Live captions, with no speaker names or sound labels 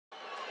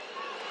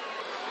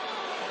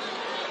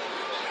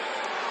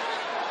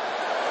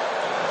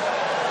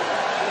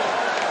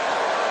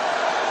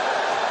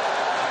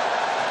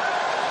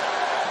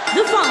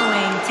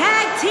following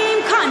tag team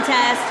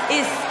contest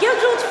is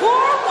scheduled for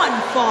one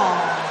fall.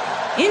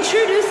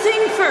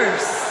 Introducing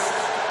first,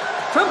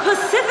 from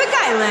Pacific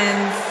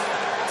Islands,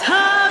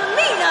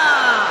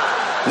 Tamina.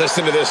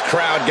 Listen to this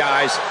crowd,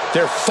 guys.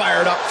 They're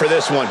fired up for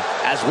this one.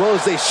 As well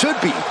as they should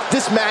be.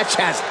 This match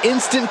has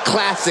instant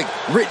classic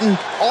written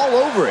all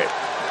over it.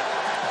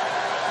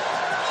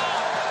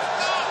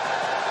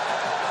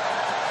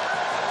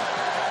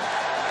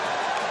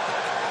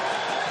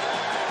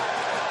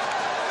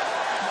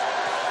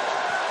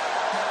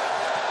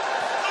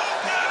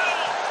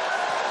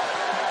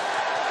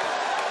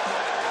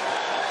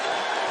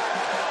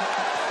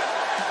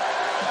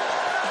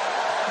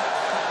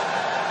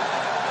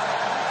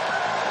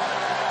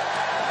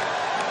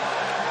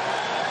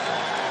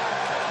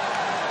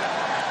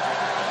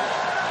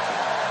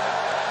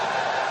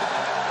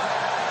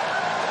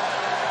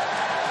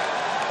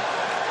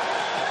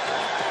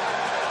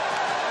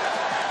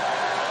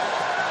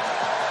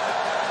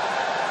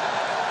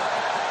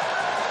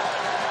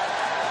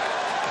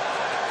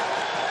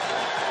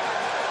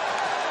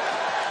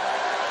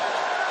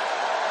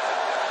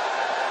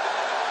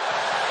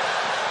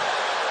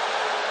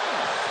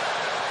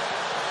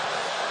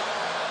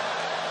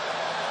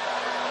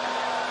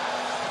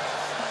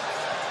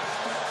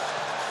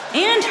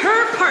 And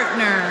her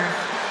partner,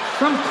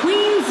 from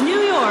Queens,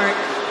 New York,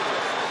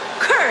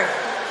 Curt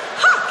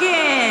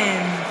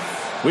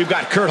Hawkins. We've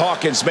got Curt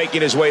Hawkins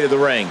making his way to the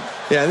ring.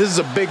 Yeah, this is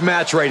a big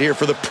match right here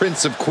for the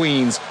Prince of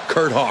Queens,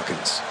 Curt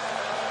Hawkins.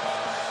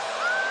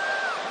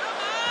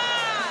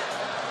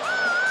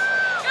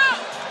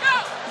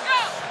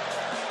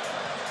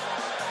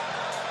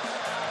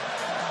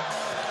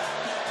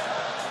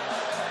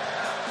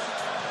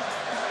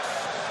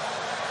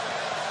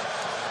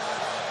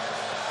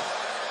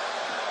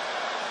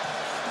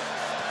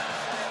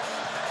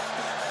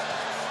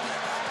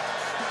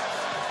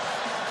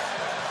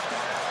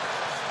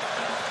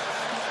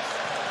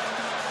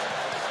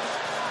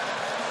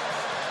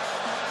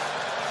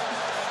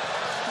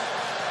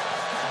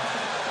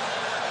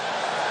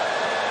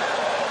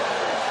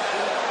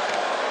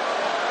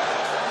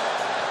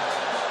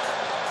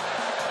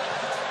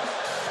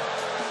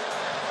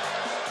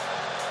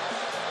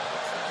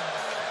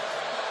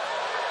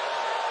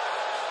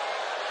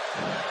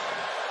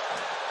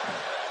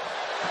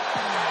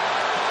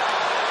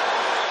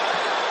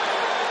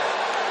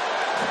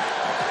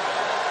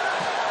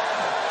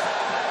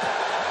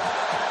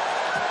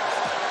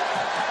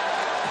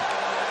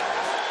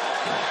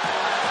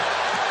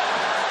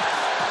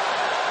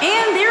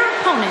 And their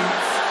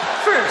opponents,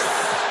 first,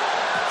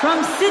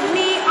 from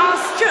Sydney,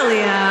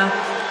 Australia,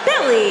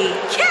 Billie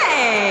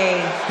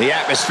Kay. The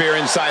atmosphere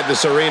inside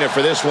this arena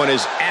for this one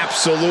is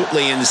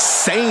absolutely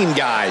insane,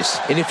 guys.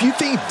 And if you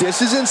think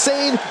this is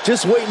insane,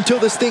 just wait until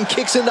this thing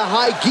kicks into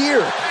high gear.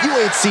 You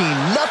ain't seen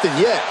nothing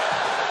yet.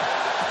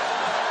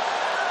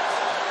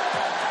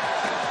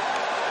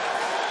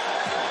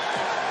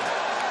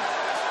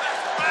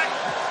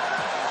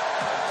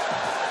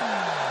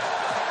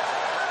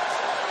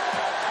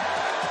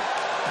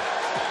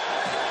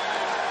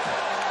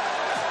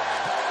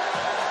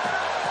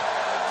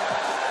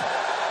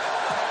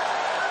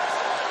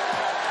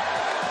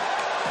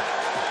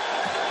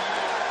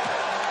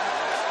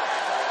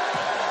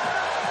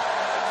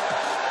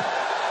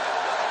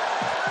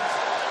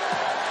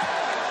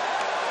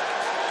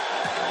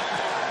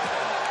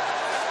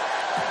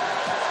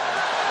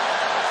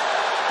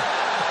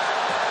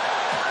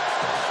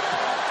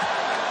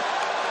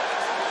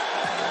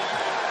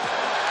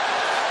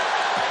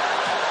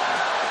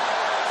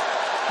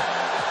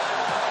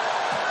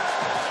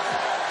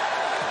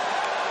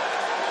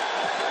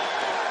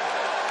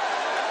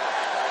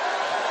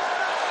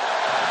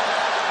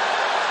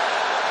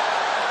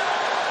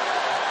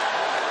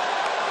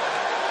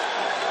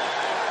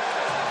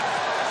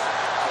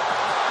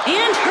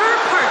 And her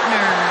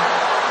partner,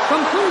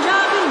 from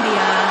Punjab,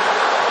 India,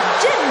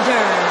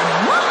 Jinder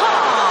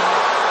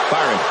Mahal.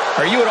 Byron,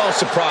 are you at all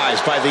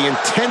surprised by the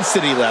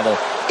intensity level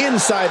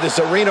inside this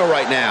arena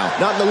right now?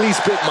 Not in the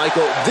least bit,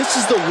 Michael. This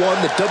is the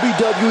one the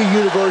WWE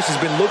Universe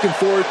has been looking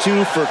forward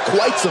to for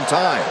quite some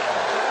time.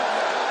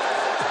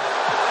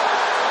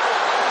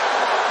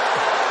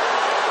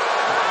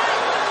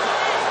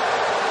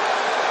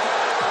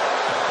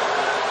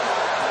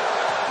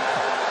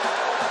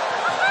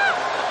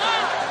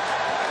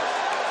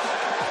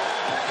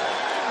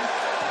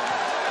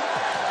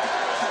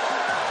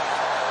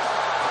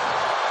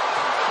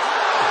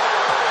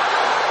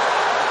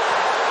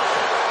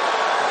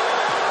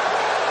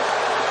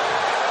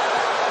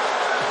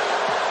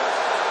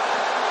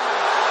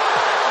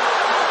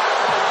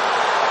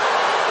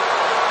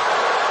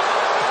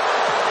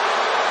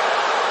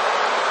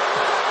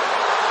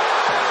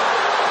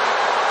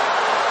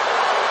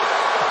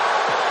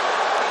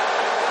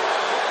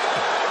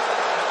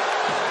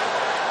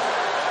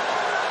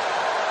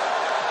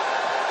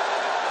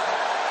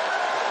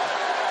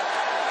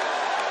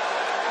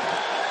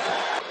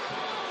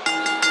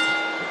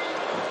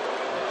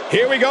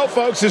 Here we go,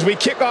 folks, as we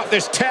kick off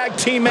this tag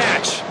team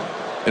match.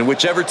 And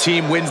whichever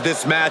team wins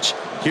this match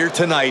here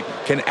tonight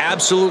can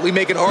absolutely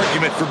make an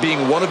argument for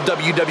being one of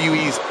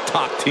WWE's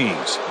top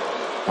teams.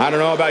 I don't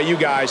know about you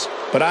guys,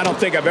 but I don't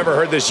think I've ever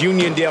heard this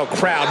Uniondale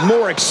crowd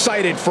more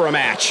excited for a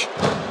match.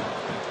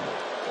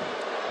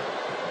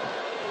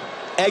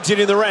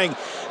 Exiting the ring.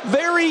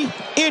 Very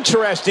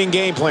interesting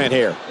game plan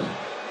here.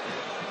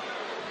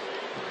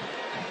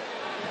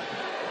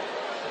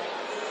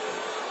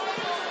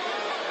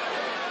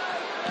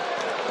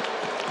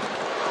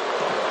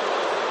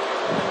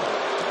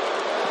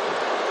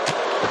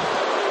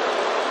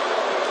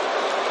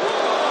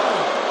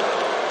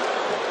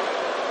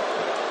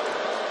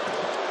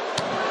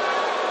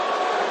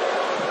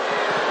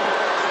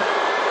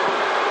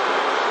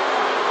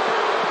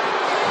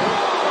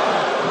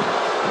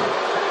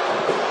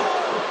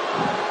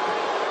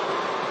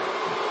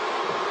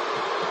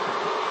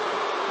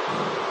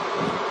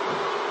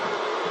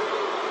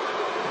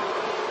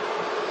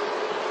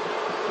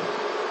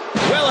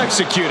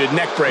 Executed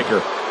neck breaker.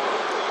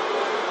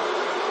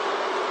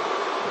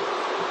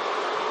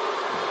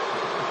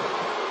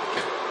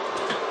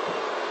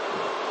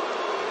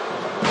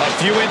 A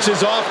few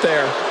inches off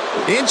there.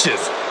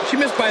 Inches? She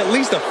missed by at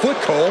least a foot,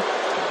 Cole.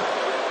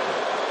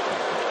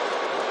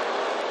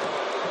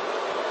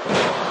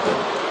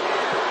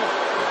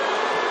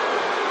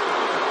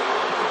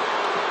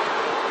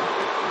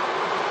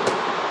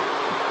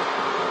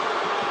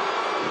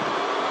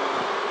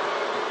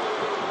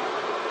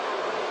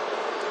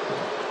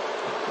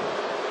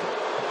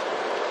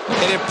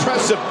 An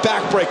impressive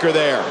backbreaker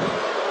there.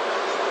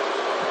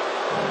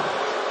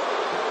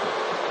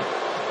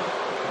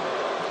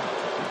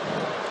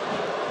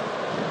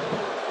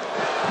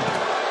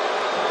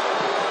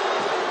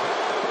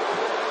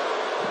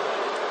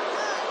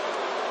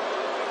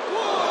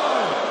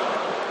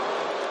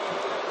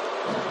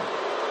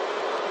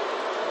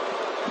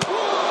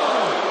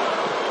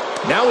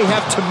 Now we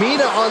have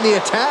Tamina on the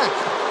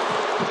attack.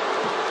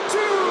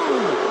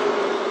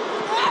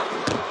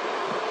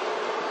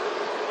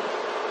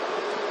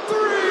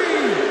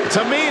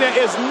 Tamina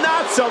is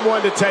not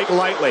someone to take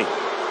lightly.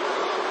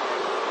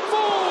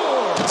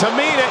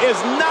 Tamina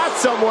is not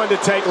someone to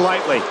take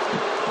lightly.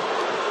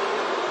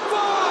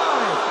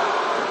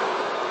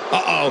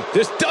 Uh-oh,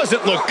 this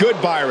doesn't look good,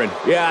 Byron.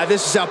 Yeah,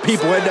 this is how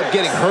people end up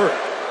getting hurt.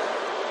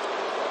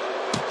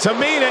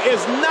 Tamina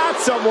is not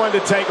someone to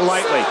take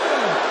lightly.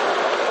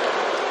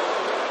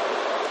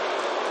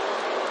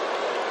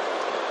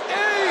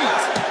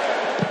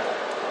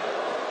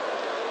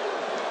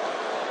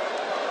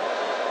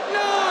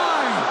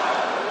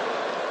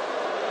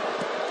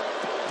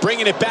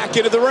 Bringing it back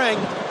into the ring.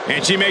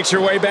 And she makes her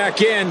way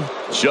back in.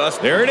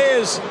 Just there it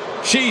is.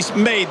 She's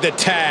made the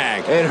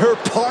tag. And her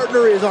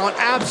partner is on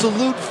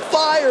absolute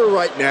fire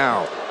right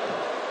now.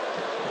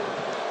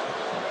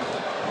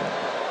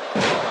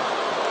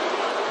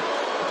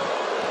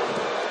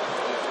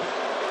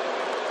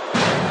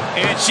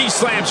 And she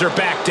slams her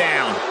back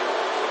down.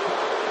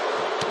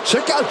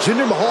 Check out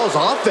Jinder Mahal's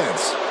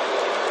offense.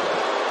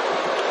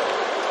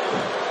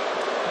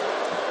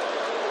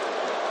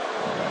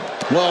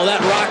 Well,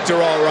 that rocked her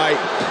all right.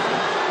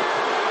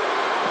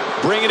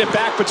 Bringing it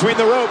back between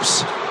the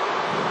ropes.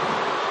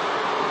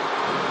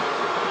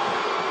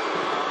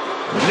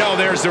 No,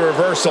 there's the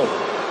reversal.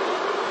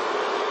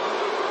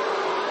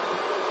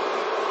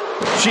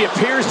 She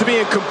appears to be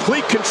in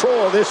complete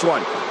control of this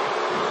one.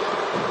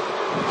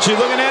 She's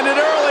looking to end it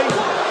early.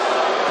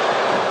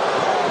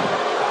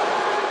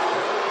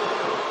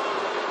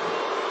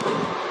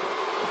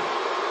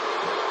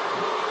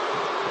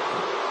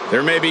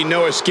 There may be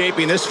no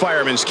escaping this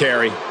fireman's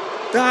carry.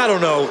 I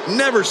don't know.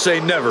 Never say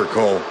never,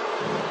 Cole.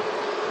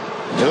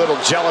 A little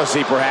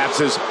jealousy,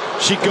 perhaps, as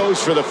she goes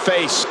for the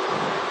face.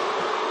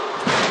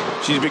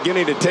 She's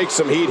beginning to take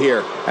some heat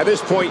here. At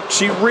this point,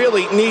 she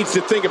really needs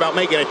to think about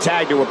making a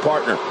tag to her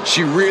partner.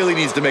 She really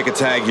needs to make a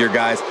tag here,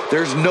 guys.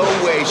 There's no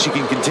way she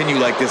can continue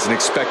like this and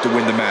expect to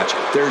win the match.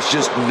 There's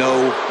just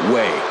no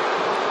way.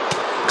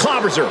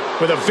 Clobbers her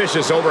with a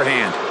vicious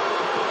overhand.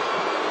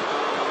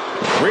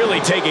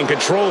 Really taking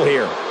control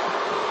here.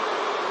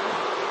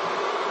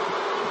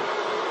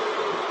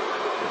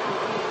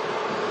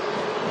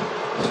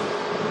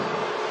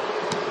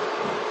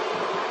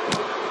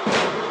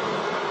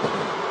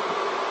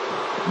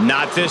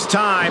 Not this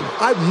time.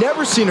 I've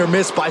never seen her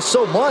miss by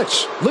so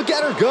much. Look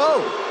at her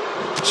go.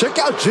 Check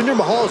out Jinder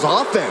Mahal's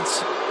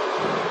offense.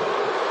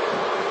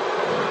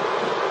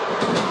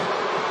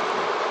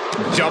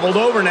 Doubled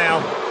over now.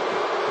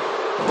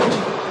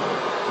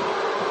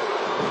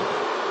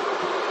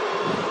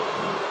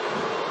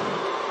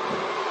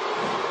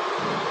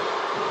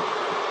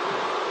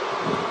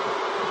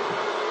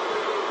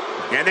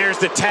 And there's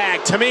the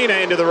tag.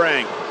 Tamina into the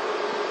ring.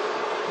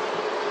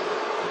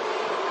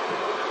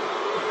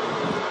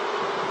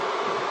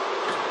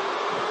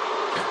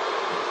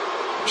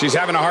 She's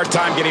having a hard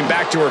time getting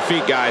back to her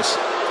feet, guys.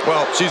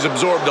 Well, she's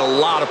absorbed a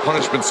lot of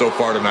punishment so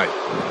far tonight.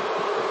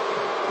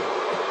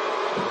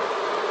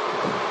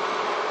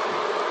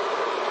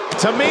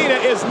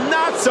 Tamina is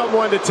not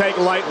someone to take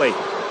lightly.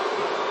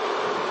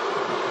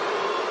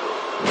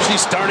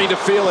 She's starting to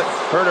feel it.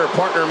 Her and her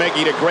partner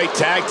making a great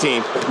tag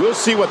team. We'll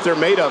see what they're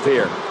made of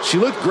here. She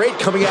looked great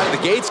coming out of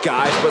the gates,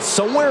 guys, but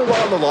somewhere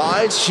along the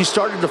lines, she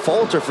started to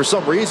falter for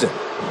some reason.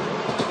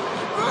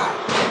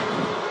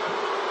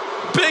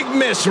 Big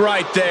miss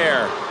right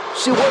there.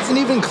 She wasn't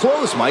even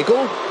close,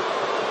 Michael.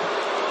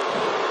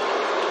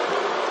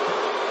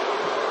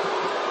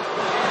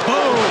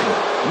 Boom!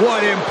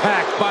 What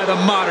impact by the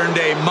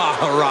modern-day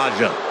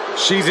Maharaja.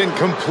 She's in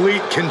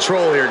complete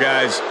control here,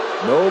 guys.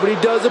 Nobody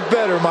does it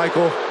better,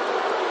 Michael.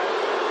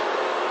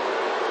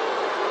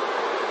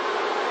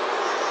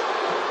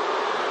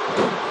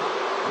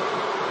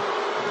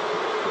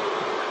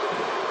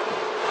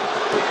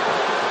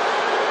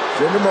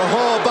 Jinder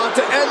Mahal about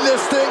to end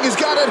this thing. He's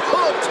got it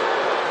hooked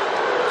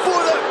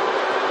for the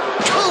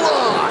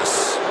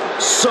Colossus.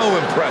 So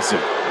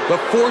impressive. The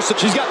force of...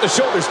 She's got the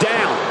shoulders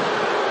down.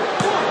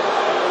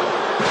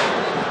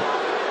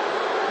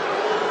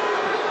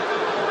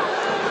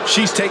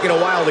 She's taking a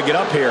while to get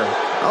up here.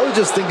 I was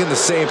just thinking the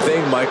same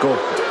thing, Michael.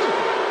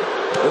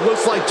 It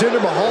looks like Jinder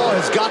Mahal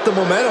has got the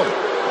momentum.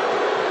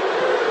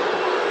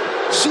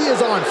 She is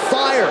on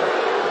fire.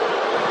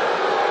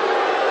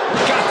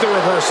 Got the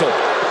reversal.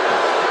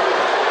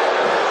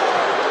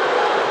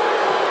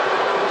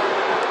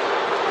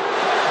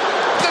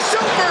 The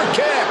super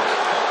kick.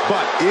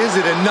 But is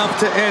it enough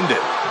to end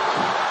it?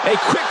 A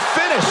quick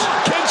finish.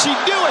 Can she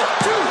do it?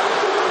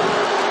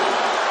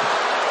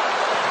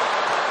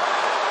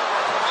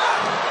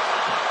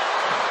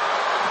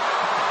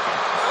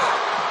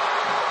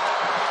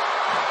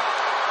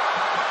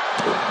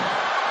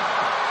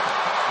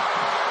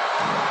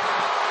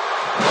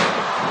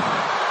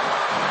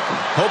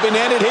 Hoping to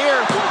end it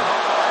here.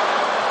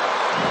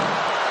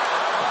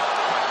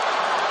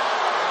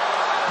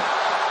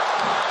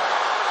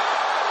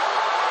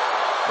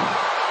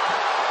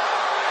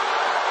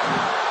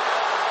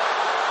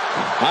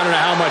 I don't know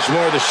how much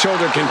more the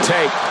shoulder can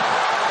take.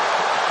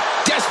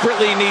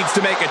 Desperately needs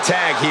to make a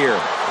tag here.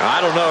 I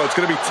don't know. It's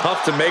going to be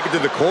tough to make it to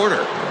the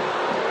corner.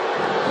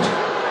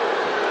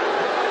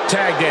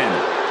 Tagged in.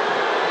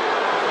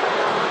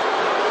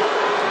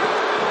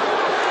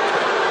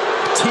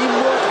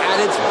 Teamwork at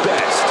its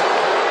best.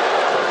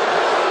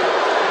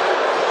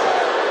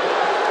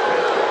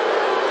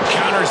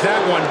 Counters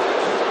that one.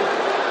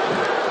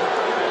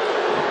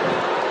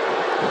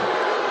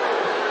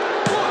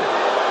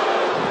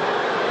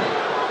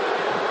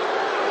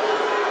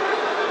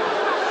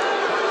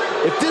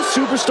 If this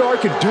superstar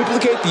can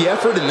duplicate the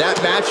effort in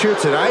that match here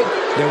tonight,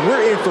 then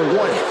we're in for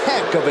one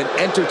heck of an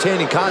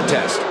entertaining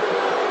contest.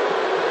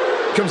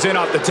 Comes in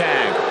off the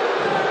tag.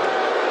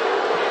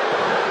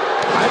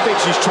 I think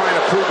she's trying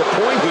to prove a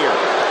point here.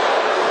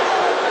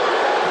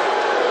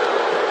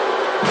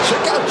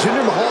 Check out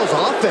Jinder Mahal's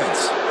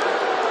offense.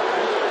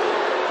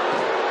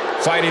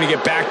 Fighting to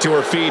get back to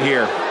her feet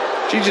here.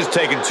 She's just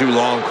taking too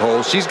long,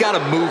 Cole. She's got to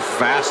move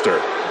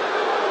faster.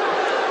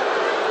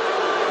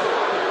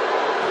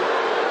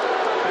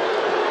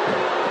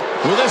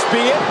 Will this be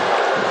it?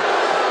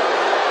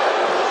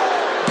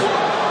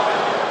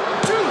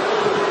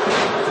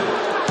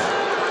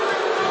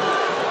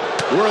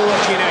 We're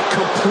looking at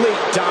complete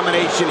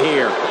domination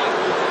here.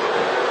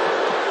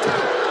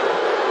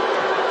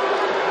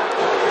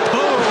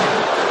 Boom!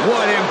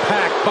 What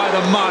impact by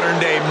the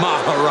modern-day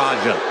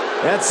Maharaja.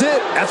 That's it.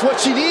 That's what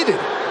she needed.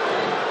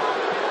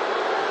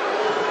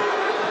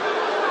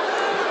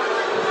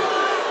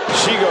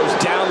 She goes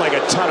down like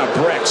a ton of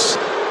bricks.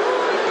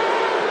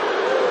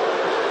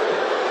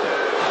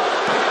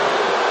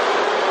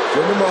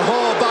 Jinder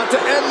Mahal about to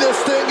end this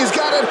thing. He's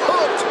got it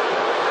hooked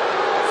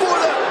for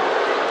the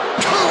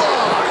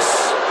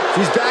Colossus.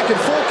 She's back in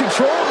full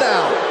control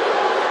now.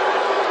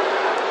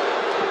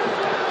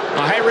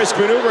 A high-risk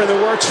maneuver in the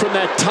works from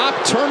that top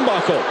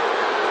turnbuckle.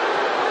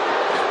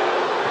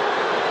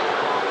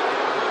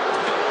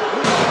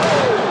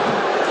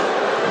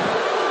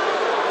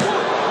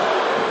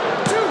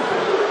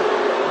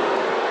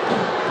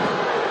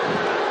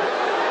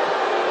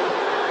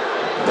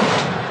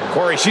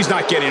 Corey, she's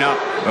not getting up.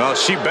 Well,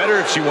 she better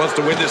if she wants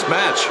to win this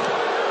match.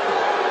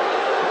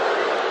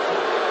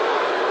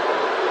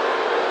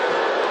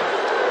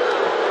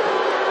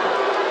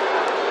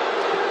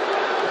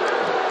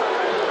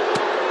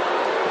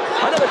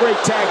 Another great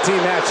tag team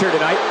match here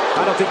tonight.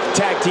 I don't think the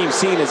tag team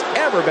scene has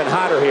ever been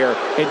hotter here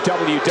in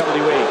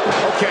WWE.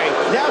 Okay,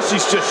 now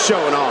she's just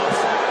showing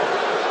off.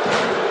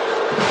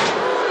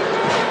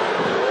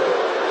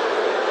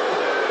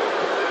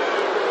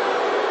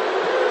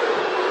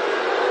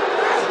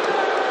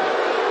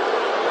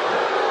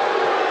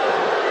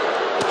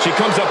 She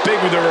comes up big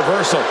with a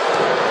reversal.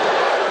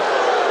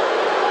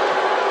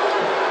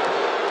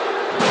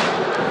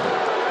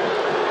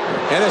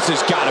 And this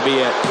has got to be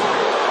it.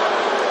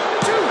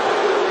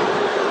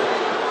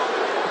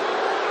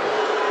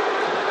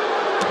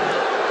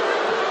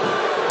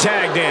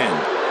 Tagged in.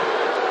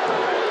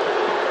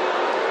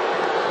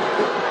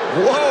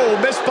 Whoa,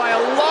 missed by a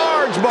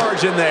large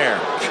margin there.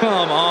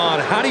 Come on,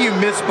 how do you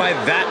miss by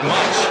that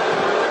much?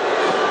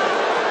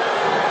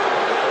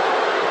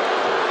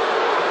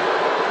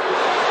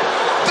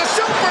 The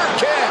super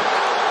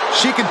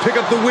she can pick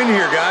up the win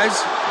here, guys.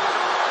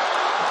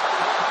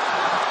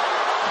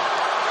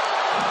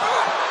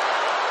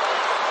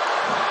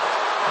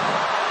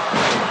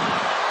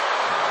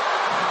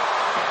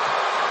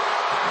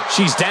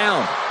 She's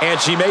down, and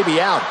she may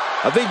be out.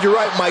 I think you're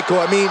right, Michael.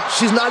 I mean,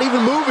 she's not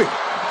even moving.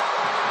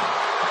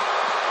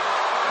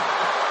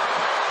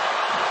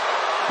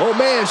 Oh,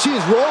 man, she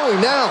is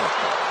rolling now.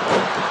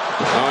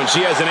 Oh, and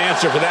she has an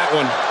answer for that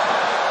one.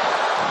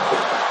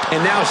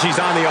 And now she's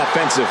on the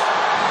offensive.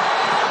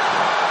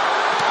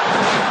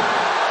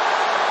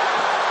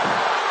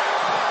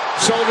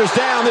 Shoulders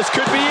down. This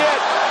could be it.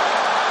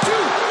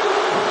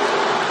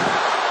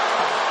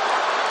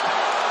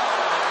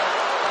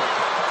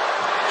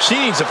 She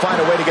needs to find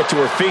a way to get to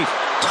her feet.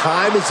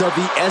 Time is of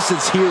the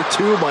essence here,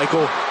 too,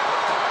 Michael.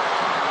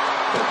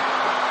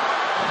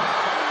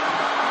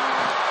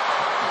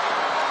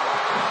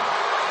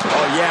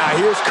 Oh, yeah,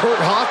 here's Curt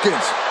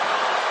Hawkins.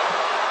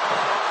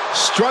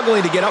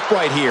 Struggling to get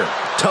upright here.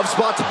 Tough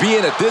spot to be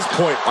in at this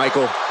point,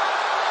 Michael.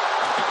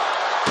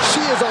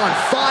 She is on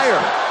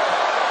fire.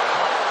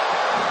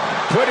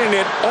 Putting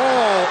it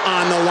all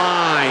on the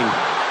line.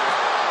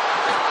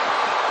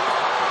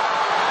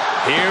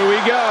 Here we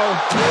go.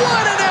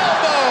 What an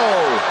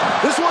elbow!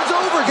 This one's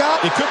over,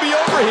 guys. It could be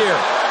over here.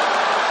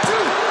 2,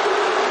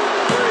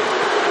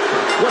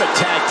 3. What a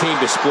tag team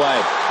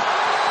display.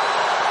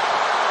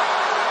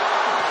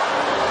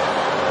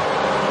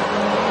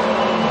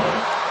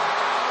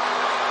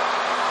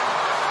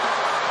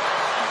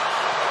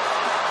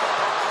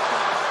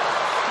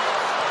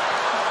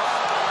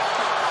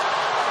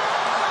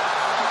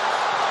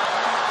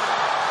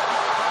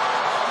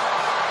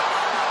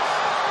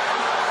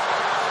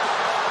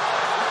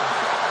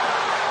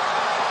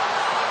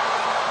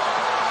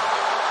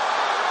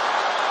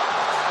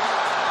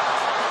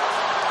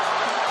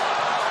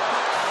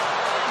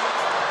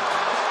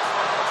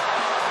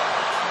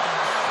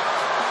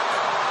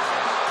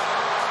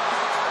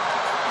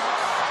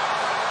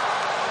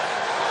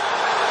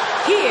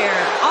 Here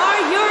are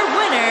your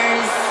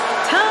winners,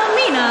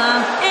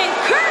 Tamina and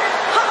Curt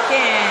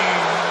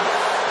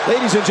Hawkins.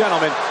 Ladies and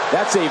gentlemen,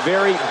 that's a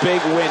very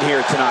big win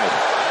here tonight.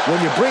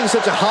 When you bring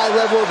such a high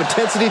level of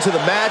intensity to the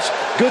match,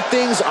 good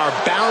things are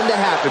bound to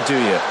happen to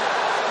you.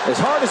 As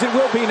hard as it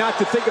will be not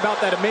to think about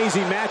that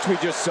amazing match we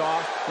just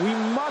saw, we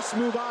must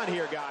move on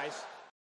here, guys.